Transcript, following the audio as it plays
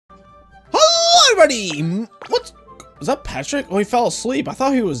everybody? What's... Is that Patrick? Oh, he fell asleep. I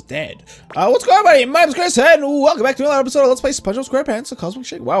thought he was dead. What's going on, everybody? My name's Chris, and welcome back to another episode of Let's Play SpongeBob SquarePants, the Cosmic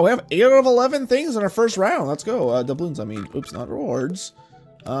Shake. Wow, we have 8 out of 11 things in our first round. Let's go. Doubloons, I mean. Oops, not rewards.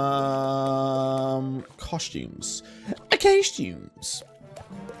 Costumes. Costumes.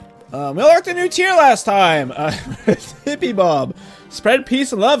 We unlocked a new tier last time. Hippie Bob. Spread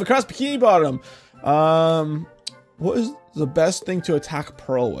peace and love across Bikini Bottom. What is the best thing to attack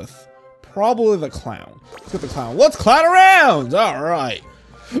Pearl with? Probably the clown. Let's get the clown. Let's clown around! Alright.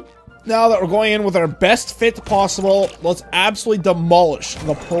 Now that we're going in with our best fit possible, let's absolutely demolish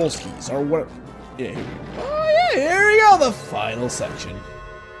the Pearl skis. Or what? Yeah, here we go. Oh, yeah, here we go. The final section.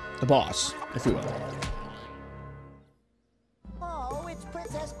 The boss, if you will. Oh, it's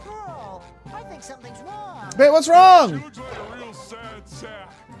Princess Pearl. I think something's wrong. Wait, what's wrong?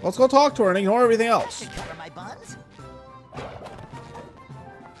 Let's go talk to her and ignore everything else. Cover my buns.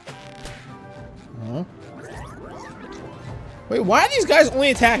 Huh? Wait, why do these guys only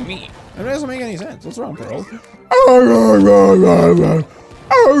attack me? That doesn't make any sense. What's wrong, Pearl?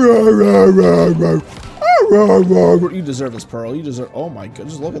 You deserve this, Pearl. You deserve. Oh my god!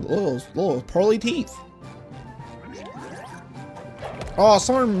 Just look at those little pearly teeth. Oh,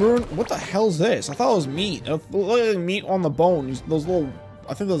 someone ruined. What the hell's this? I thought it was meat. It looked like meat on the bone. Those little.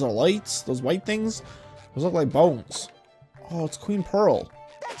 I think those are lights. Those white things. Those look like bones. Oh, it's Queen Pearl.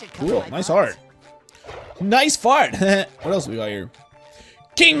 Cool. Nice art. Nice fart. What else we got here?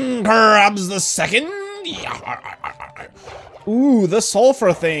 King Krabs the Second. Ooh, the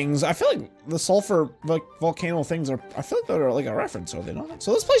sulfur things. I feel like the sulfur like volcano things are. I feel like they're like a reference, are they not?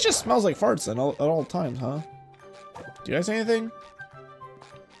 So this place just smells like farts then at all times, huh? Do you guys say anything?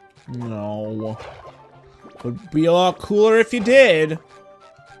 No. Would be a lot cooler if you did.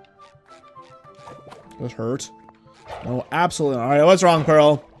 That hurt. No, absolutely not. All right, what's wrong,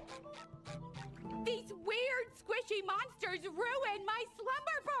 Pearl? Ruined my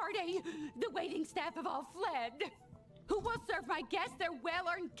slumber party. The waiting staff have all fled. Who will serve my guests their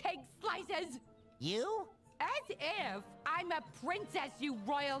well-earned cake slices? You? As if I'm a princess, you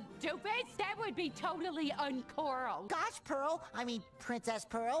royal doofus. That would be totally uncoral. Gosh, Pearl. I mean, Princess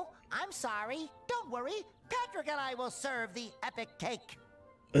Pearl. I'm sorry. Don't worry. Patrick and I will serve the epic cake.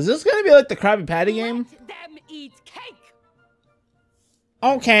 Is this gonna be like the Krabby Patty game? Let them eat cake.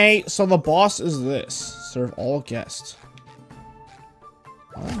 Okay, so the boss is this. Serve all guests.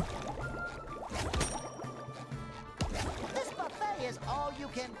 Oh. This buffet is all you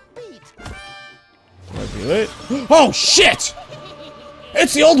can beat. Did I do it? Oh shit!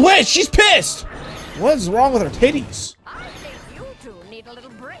 It's the old witch! She's pissed! What is wrong with her titties? I think you two need a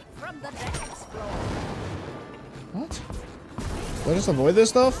little break from the dance floor. What? Did I just avoid this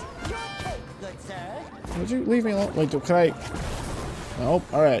stuff? Your cake, good sir. Would you leave me alone? Wait, can I? Nope.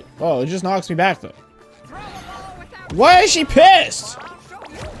 Alright. Oh, it just knocks me back though. Why is she pissed?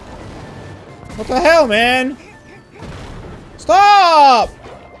 What the hell, man? Stop!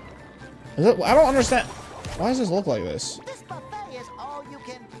 Is it, I don't understand. Why does this look like this? This buffet is all you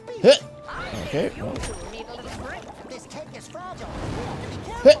can beat. Okay. Well. This cake is fragile.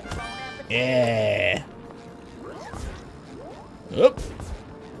 Yeah. Oop.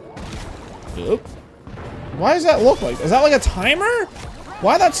 Oop. Why does that look like? Is that like a timer?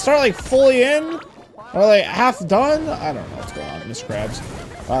 Why that start like fully in? Or like half done? I don't know what's going on, Miss Krabs.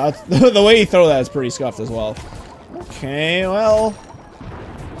 The way you throw that is pretty scuffed as well. Okay, well.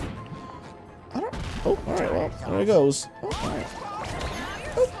 I don't. Oh, alright, well, there it goes. Oh, alright.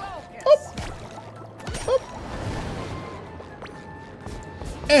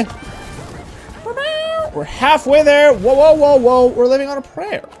 Eh. We're halfway there. Whoa, whoa, whoa, whoa. We're living on a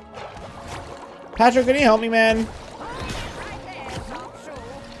prayer. Patrick, can you help me, man?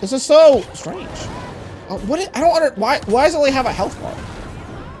 This is so strange. I don't why does it only have a health bar?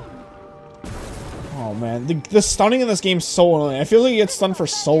 Oh man, the stunning in this game is so annoying. I feel like you get stunned for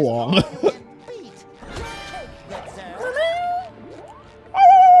so long. I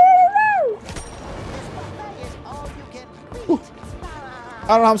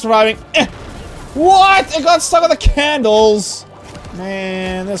don't know how I'm surviving. What? It got stuck with the candles.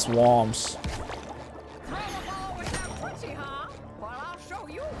 Man, this womps.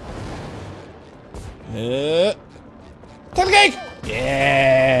 Take the cake!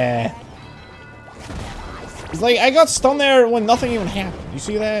 Yeah! It's like, I got stunned there when nothing even happened. You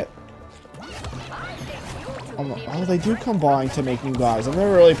see that? Oh, they do combine to make new guys. I've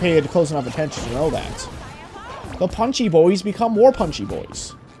never really paid close enough attention to know that. The punchy boys become more punchy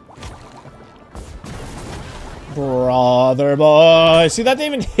boys. Brother boy. See, that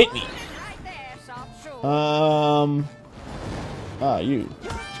didn't even hit me. You.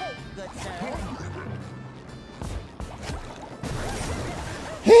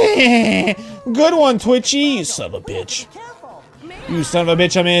 Good one, Twitchy, you son of a bitch. Be careful. You son of a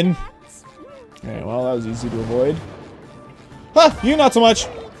bitch, I'm in. Okay, well, that was easy to avoid. Huh, you not so much.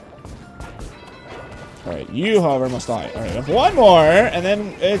 Alright, you, however, must die. Alright, I have one more, and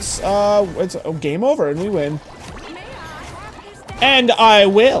then it's game over, and we win. And I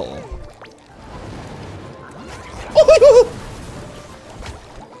will.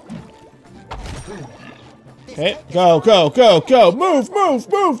 Okay, go, go, go, go. Move, move,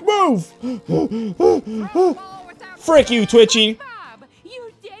 move, move. Frick you, Twitchy. Bob,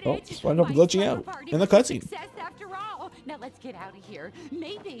 you did Oh, it. just wound up My glitching slumber out party in the was a cutscene. success after all. Now let's get out of here.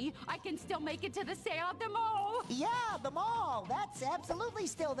 Maybe I can still make it to the sale at the mall. Yeah, the mall. That's absolutely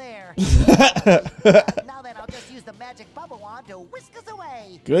still there. Now then, I'll just use the magic bubble wand to whisk us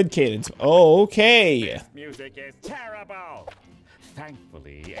away. Good cadence. Okay. Music is terrible.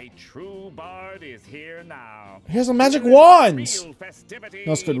 Thankfully, a true bard is here now. Here's some magic wands. Real festivity.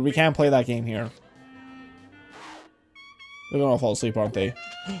 No, it's good. We can't play that game here. They're gonna fall asleep, aren't they?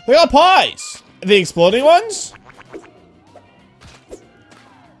 They got pies! The exploding ones?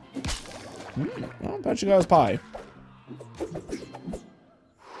 Well, I bet you got his pie.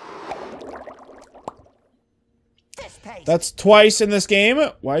 Fish paste. That's twice in this game.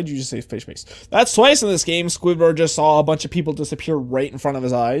 Why did you just say fish paste? That's twice in this game. Squidward just saw a bunch of people disappear right in front of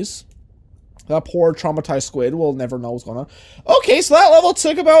his eyes. That poor traumatized squid will never know what's going on. Okay, so that level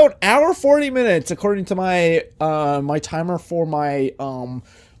took about hour 40 minutes according to my my timer for my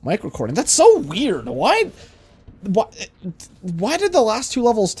mic recording. That's so weird. Why did the last two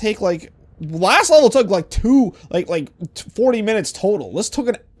levels take like last level took like 40 minutes total. This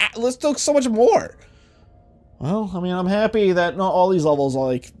took so much more. Well, I mean, I'm happy that not all these levels are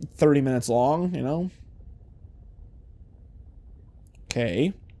like 30 minutes long, you know.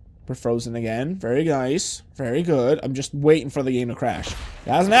 Okay. We're frozen again. Very nice. Very good. I'm just waiting for the game to crash. It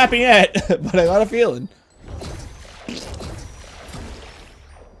hasn't happened yet, but I got a feeling.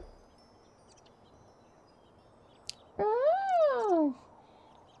 Oh.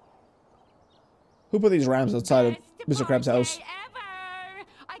 Who put these rams outside of Mr. Krabs' house? Ever.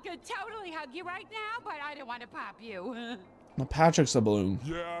 I could totally hug you right now, but I don't want to pop you. Well, Patrick's a balloon.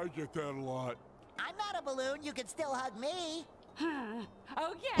 Yeah, I get that a lot. I'm not a balloon. You can still hug me.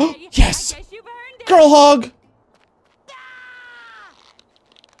 Okay. Yes! I guess you've earned it. Girl hug! Ah!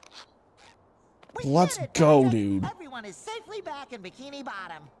 We Let's did it, go, Doctor. dude. Everyone is safely back in Bikini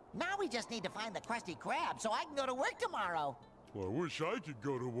Bottom. Now we just need to find the Krusty Krab so I can go to work tomorrow. Well, I wish I could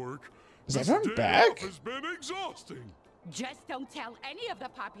go to work. Is This everyone day back? off has been exhausting. Just don't tell any of the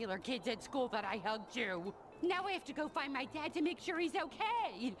popular kids at school that I hugged you. Now I have to go find my dad to make sure he's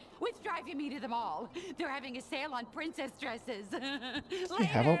okay. What's driving me to the mall? They're having a sale on princess dresses. We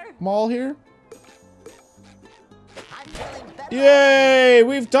have a Later. mall here? I'm feeling better. Yay!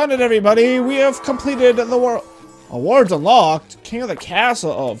 We've done it, everybody! We have completed the world. Awards unlocked. King of the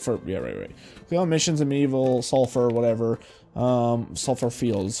Castle. Oh, right. Clear missions in medieval sulfur, whatever. Sulfur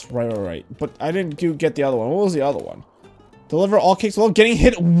fields. Right. But I didn't get the other one. What was the other one? Deliver all cakes without getting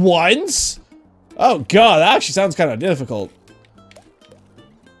hit once? Oh god, that actually sounds kind of difficult.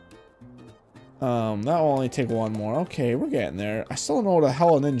 That will only take one more. Okay, we're getting there. I still don't know what the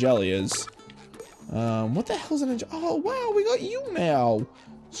hell a ninjelly is. What the hell is a ninja? Oh wow, we got you now.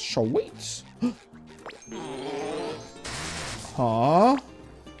 Sweet. Huh?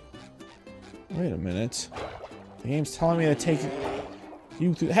 Wait a minute. The game's telling me to take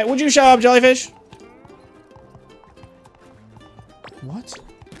you through. Hey, would you shut up, jellyfish? What?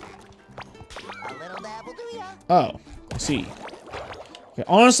 A little dab will do ya. Oh, I see. Okay,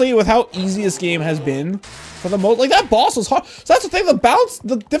 honestly, with how easy this game has been for the most, like that boss was hard. So that's the thing.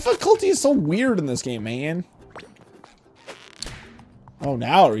 The difficulty is so weird in this game, man. Oh,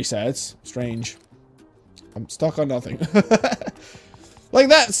 now it resets. Strange. I'm stuck on nothing. Like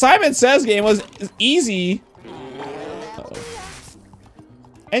that Simon Says game was easy.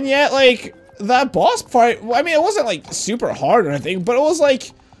 And yet, like, that boss fight, I mean, it wasn't, like, super hard or anything, but it was,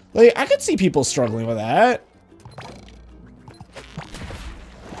 like, I could see people struggling with that.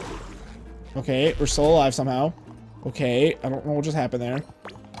 Okay, we're still alive somehow. Okay, I don't know what just happened there.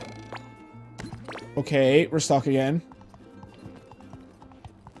 Okay, we're stuck again.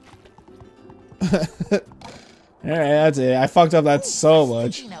 Alright, that's it. I fucked up that so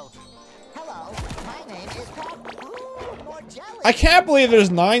much. Sticky note. Hello, my name is Pat. Ooh, more jelly. I can't believe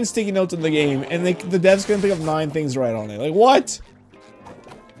there's 9 sticky notes in the game, and the devs gonna pick up 9 things right on it. Like, what?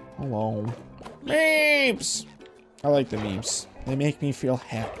 Hello. Memes! I like the memes. They make me feel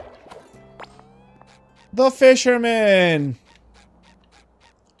happy. The fisherman!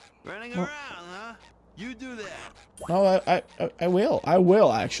 Running around, huh? You do that. No, I will. I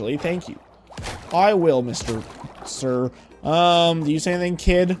will, actually. Thank you. I will, Mr. Sir. Do you say anything,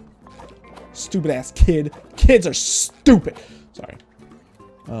 kid? Stupid ass kid. Kids are stupid. Sorry.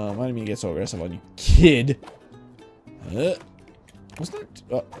 I didn't mean to get so aggressive on you, kid. What's that?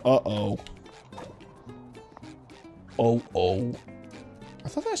 Uh-oh. Oh. I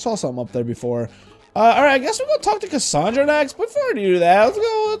thought I saw something up there before. Alright, I guess we'll go talk to Cassandra next. Before we do that,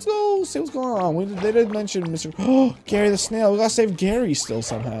 let's go see what's going on. They did mention Mr. Oh, Gary the Snail. We gotta save Gary still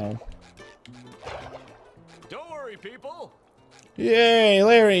somehow. Don't worry, people. Yay,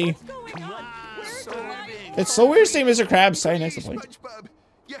 Larry. What's going on? Where's So my... big. It's so weird seeing Mr. Krabs sitting next to Please, the plate. SpongeBob,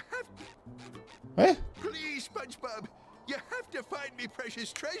 you have What? Please, SpongeBob, you have to find me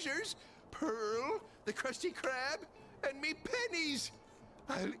precious treasures. Pearl, the Krusty Krab, and me pennies.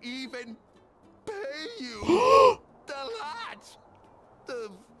 I'll even pay you the lot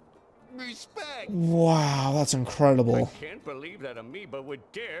of respect. Wow, that's incredible. Can't believe that amoeba would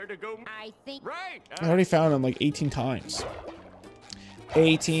dare to go. I think... Right. I already found him like 18 times.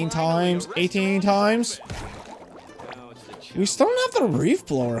 18 times? 18 times? We still don't have the reef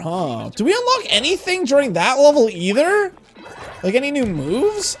blower, huh? Do we unlock anything during that level either? Like any new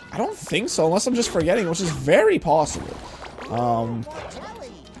moves? I don't think so, unless I'm just forgetting, which is very possible. More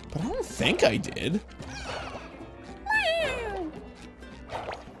jelly. But I don't think I did.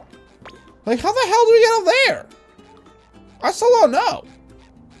 Like, how the hell do we get up there? I still don't know.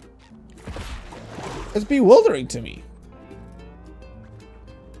 It's bewildering to me.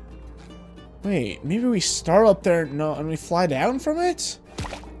 Wait, maybe we start up there and we fly down from it?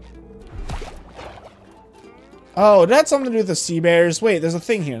 Oh, that's something to do with the sea bears. Wait, there's a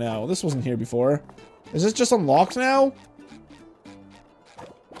thing here now. This wasn't here before. Is this just unlocked now?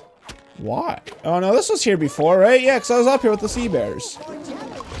 Why? Oh no, this was here before, right? Yeah, because I was up here with the sea bears.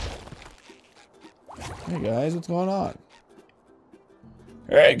 Hey guys, what's going on?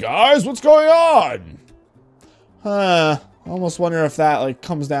 Hey guys, what's going on? Huh. I almost wonder if that like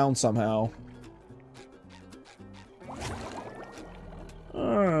comes down somehow.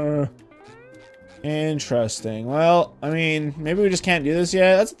 Interesting. Well, I mean, maybe we just can't do this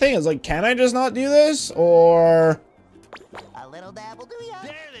yet. That's the thing, is like, can I just not do this? Or... A little dab will do ya.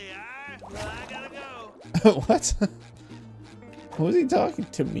 There they are. Well, I gotta go. What? Was he talking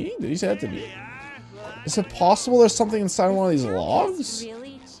to me? Did he say that to me? There they are. Well, I Is it possible there's something inside one of these logs?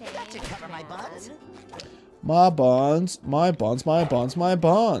 Really changed. That should cover my buns. My buns, my buns, my buns, my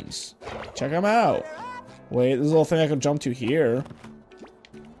buns. Check them out. Wait, there's a little thing I can jump to here.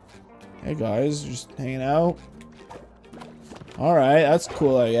 Hey guys, just hanging out. Alright, that's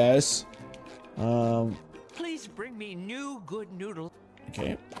cool, I guess. Please bring me new good noodles.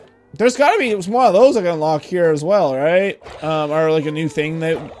 Okay. There's gotta be one of those I can unlock here as well, right? Or like a new thing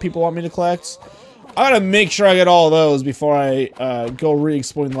that people want me to collect. I gotta make sure I get all of those before I go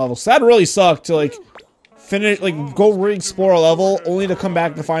re-exploring the level. So that'd really suck to like finish, like go re-explore a level only to come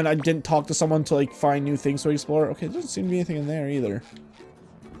back to find I didn't talk to someone to like find new things to explore. Okay, there doesn't seem to be anything in there either.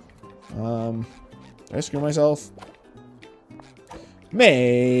 Did I screw myself?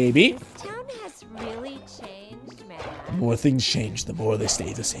 Maybe. This town has really changed, man. The more things change, the more they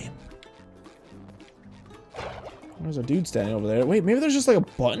stay the same. There's a dude standing over there. Wait, maybe there's just like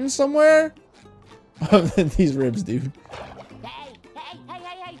a button somewhere? These ribs, dude. Hey, hey, hey,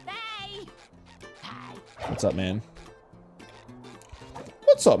 hey, hey, hey! What's up, man?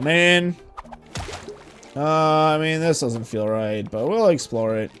 What's up, man? I mean, this doesn't feel right, but we'll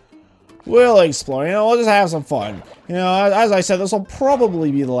explore it. We'll explore. You know, we'll just have some fun. You know, as I said, this will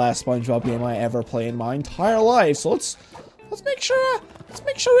probably be the last SpongeBob game I ever play in my entire life. So let's make sure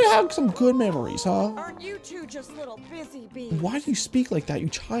we have some good memories, huh? Aren't you two just little busy bees? Why do you speak like that, you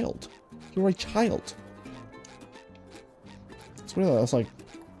child? You're a child. It's weird that I was like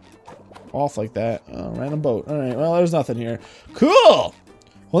off like that. Oh, random boat. All right. Well, there's nothing here. Cool.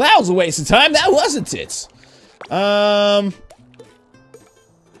 Well, that was a waste of time. That wasn't it.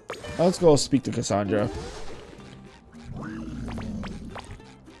 Let's go speak to Cassandra.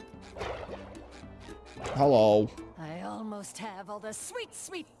 Hello. I almost have all the sweet,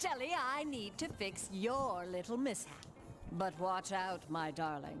 sweet jelly I need to fix your little mishap. But watch out, my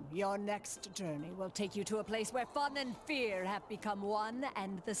darling. Your next journey will take you to a place where fun and fear have become one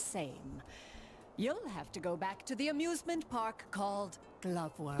and the same. You'll have to go back to the amusement park called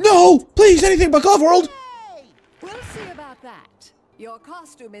Glove World. No! Please, anything but Glove World! Hey! We'll see about that. Your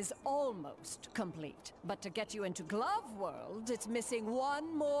costume is almost complete, but to get you into Glove World, it's missing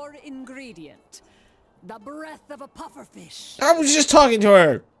one more ingredient. The breath of a pufferfish. I was just talking to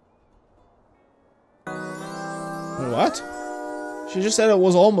her. Wait, what? She just said it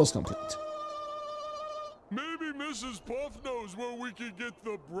was almost complete. Mrs. Puff knows where we can get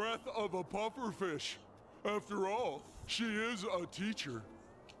the breath of a pufferfish. After all, she is a teacher.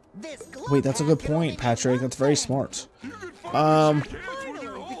 This Wait, that's a good point, Patrick. That's very smart. What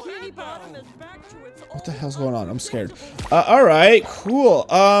the hell's going on? I'm scared. Alright, cool.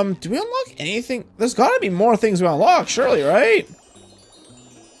 Do we unlock anything? There's gotta be more things we unlock, surely, right?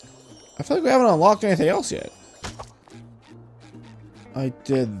 I feel like we haven't unlocked anything else yet. I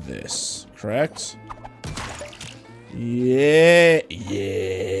did this, correct? Yeah,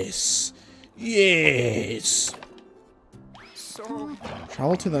 yes. Yes.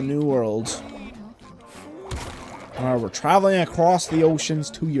 Travel to the New World. Alright, we're traveling across the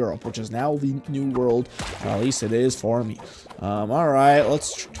oceans to Europe, which is now the New World. Or at least it is for me. Alright,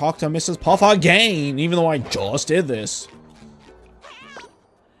 let's talk to Mrs. Puff again, even though I just did this.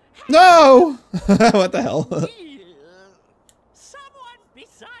 No! What the hell? Someone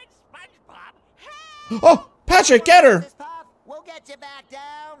besides SpongeBob. Oh, Patrick, get her! Mrs. Puff, we'll get you back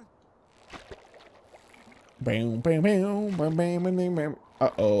down. Bam, bam, bam, bam, bam, bam, bam.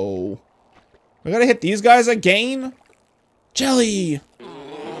 Uh-oh. We gotta hit these guys again? Jelly!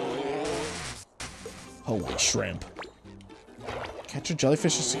 Holy shrimp. Catch a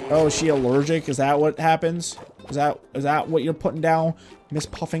jellyfish. Oh, is she allergic? Is that what happens? Is that what you're putting down, Miss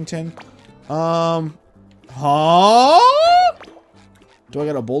Puffington? Huh? Do I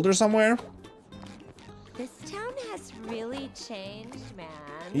got a boulder somewhere? This town has really changed, man.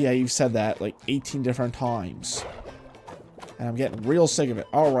 Yeah, you've said that like 18 different times. And I'm getting real sick of it.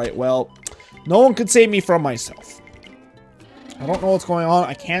 Alright, well, no one could save me from myself. I don't know what's going on.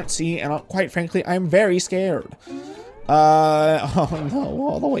 I can't see, and quite frankly, I'm very scared. Oh no,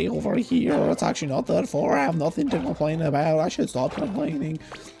 all the way over here. It's actually not that far. I have nothing to complain about. I should stop complaining.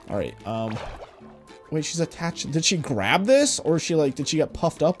 Alright, wait, she's attached. Did she grab this? Or is she like, did she get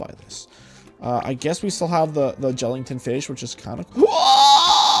puffed up by this? I guess we still have the Jellington fish, which is kind of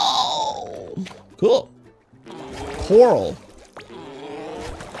cool. Coral.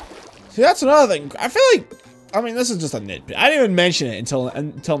 See, that's another thing. I feel like, I mean, this is just a nitpick. I didn't even mention it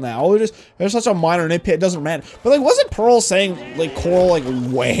until now. There's such a minor nitpick, it doesn't matter. But like, wasn't Pearl saying like coral like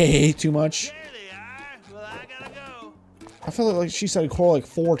way too much? There they are. Well, I gotta go. I feel like she said coral like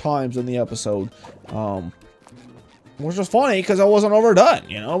 4 times in the episode. Which was funny because I wasn't overdone,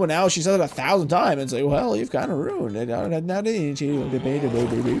 you know. But now she said it 1,000 times. It's like, well, you've kind of ruined it.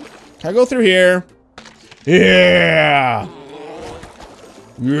 Can I go through here? Yeah.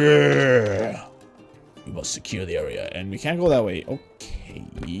 Yeah. We must secure the area, and we can't go that way. Okay. Can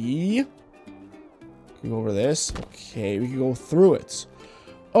we go over this? Okay, we can go through it.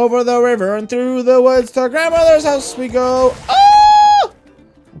 Over the river and through the woods to grandmother's house we go. Ah!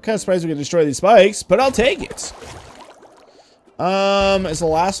 I'm kind of surprised we can destroy these spikes, but I'll take it. Is the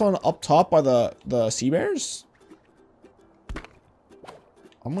last one up top by the sea bears?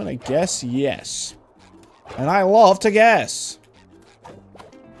 I'm gonna guess yes. And I love to guess.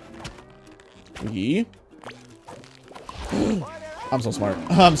 Yeah. I'm so smart.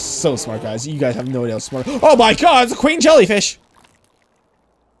 I'm so smart, guys. You guys have no idea how smart. Oh my god, it's a queen jellyfish!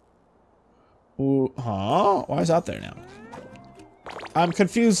 Ooh, huh? Why is that there now? I'm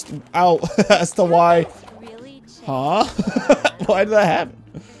confused out as to why. Huh? Why did that happen?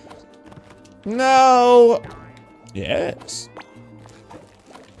 No! Yes.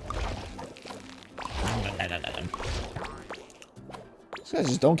 These guys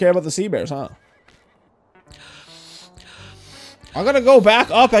just don't care about the sea bears, huh? I'm gonna go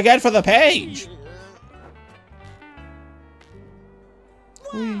back up again for the page.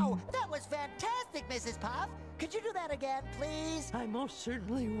 Wow, that was fantastic, Mrs. Puff. Could you do that again, please? I most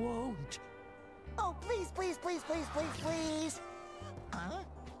certainly won't. Oh, please, please, please, please, please, please. Huh?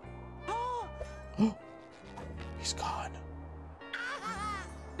 Oh. He's gone.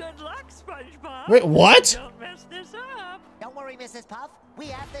 Good luck, SpongeBob. Wait, what? Don't mess this up. Don't worry, Mrs. Puff. We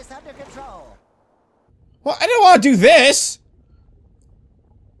have this under control. Well, I didn't want to do this.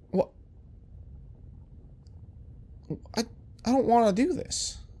 What? I don't want to do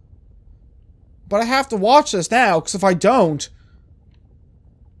this. But I have to watch this now, because if I don't,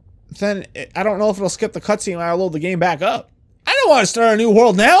 then I don't know if it'll skip the cutscene when I load the game back up. I don't want to start a new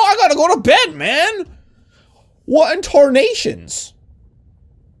world now. I gotta go to bed, man. What in tarnations?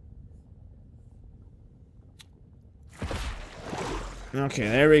 Okay,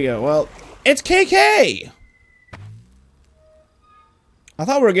 there we go. Well, it's KK. I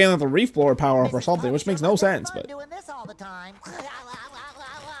thought we were getting like the reef blower power up or something, which makes no sense. But doing this all the time.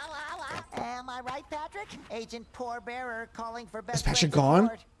 Am I right, Patrick? Agent Poor Bearer calling for best. Is Patrick gone?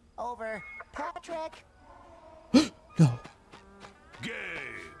 Report. Over, Patrick. No. Game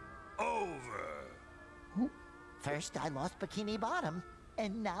over. Oh. First, I lost Bikini Bottom,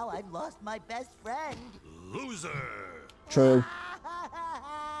 and now I've lost my best friend. Loser. True.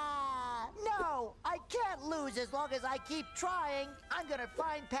 No, I can't lose as long as I keep trying. I'm gonna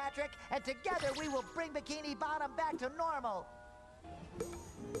find Patrick, and together we will bring Bikini Bottom back to normal.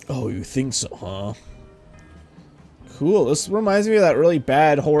 Oh, you think so, huh? Cool. This reminds me of that really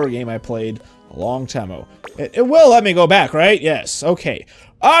bad horror game I played a long time ago. It will let me go back, right? Yes. Okay.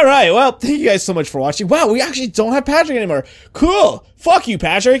 Alright, well, thank you guys so much for watching. Wow, we actually don't have Patrick anymore. Cool! Fuck you,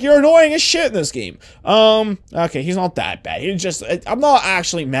 Patrick. You're annoying as shit in this game. Okay, he's not that bad. He's just, I'm not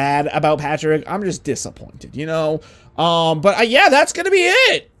actually mad about Patrick. I'm just disappointed, you know? But yeah, that's gonna be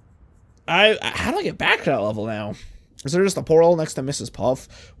it. How do I get back to that level now? Is there just a portal next to Mrs. Puff?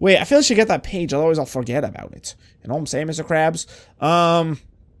 Wait, I feel I should get that page, otherwise I'll forget about it. You know what I'm saying, Mr. Krabs?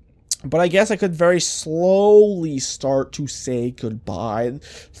 But I guess I could very slowly start to say goodbye.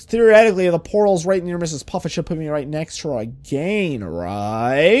 Theoretically, if the portal's right near Mrs. Puff, it should put me right next to her again,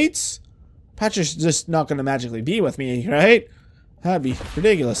 right? Patrick's just not going to magically be with me, right? That'd be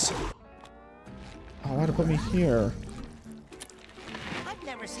ridiculous. Oh, why'd it put me here? I've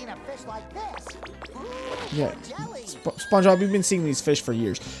never seen a fish like this. Ooh, Yeah. jelly. SpongeBob, we've been seeing these fish for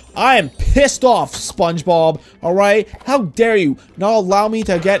years. I am pissed off, SpongeBob, alright? How dare you not allow me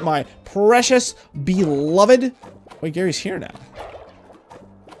to get my precious beloved... Wait, Gary's here now.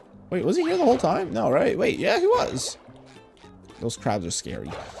 Wait, was he here the whole time? No, right? Wait, yeah, he was. Those crabs are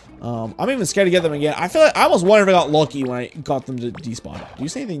scary. I'm even scared to get them again. I feel like I almost wondered if I got lucky when I got them to despawn. Do you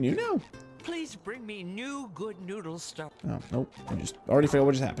say anything new now? Please bring me new good noodle stuff. Oh, nope. I just already figured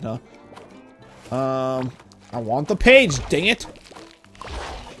what just happened, huh? I want the page, dang it!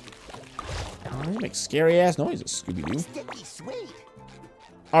 Oh, you make scary-ass noises, Scooby-Doo. Sticky sweet.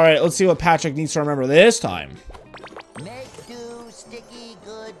 Alright, let's see what Patrick needs to remember this time. Make do sticky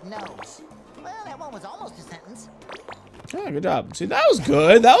good notes. Well, that one was almost a sentence. Yeah, good job. See, that was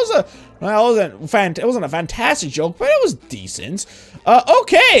good. That was it wasn't a fantastic joke, but it was decent.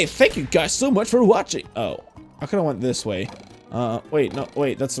 Okay, thank you guys so much for watching. Oh, I could have went this way. Wait, no,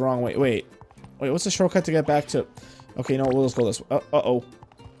 wait, that's the wrong way. Wait, what's the shortcut to get back to? Okay, no, we'll just go this way. Uh-oh.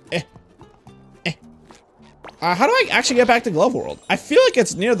 How do I actually get back to Glove World? I feel like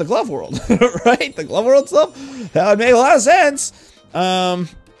it's near the Glove World, right? The Glove World stuff? That would make a lot of sense.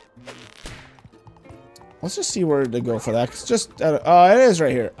 Let's just see where to go for that. It's just, oh, it is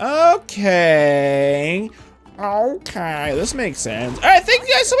right here. Okay. Okay, this makes sense. All right, thank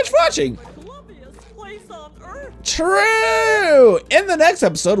you guys so much for watching. True! In the next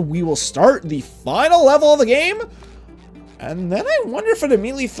episode, we will start the final level of the game. And then I wonder if it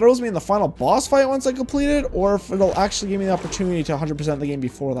immediately throws me in the final boss fight once I complete it, or if it'll actually give me the opportunity to 100% the game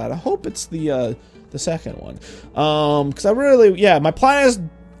before that. I hope it's the second one. Because I really, yeah, my plan is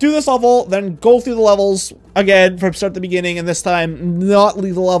do this level, then go through the levels again from start to beginning, and this time not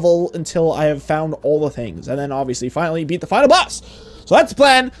leave the level until I have found all the things. And then obviously finally beat the final boss. So that's the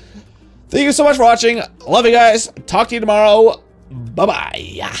plan. Thank you so much for watching. Love you guys. Talk to you tomorrow.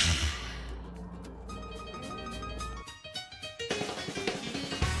 Bye-bye.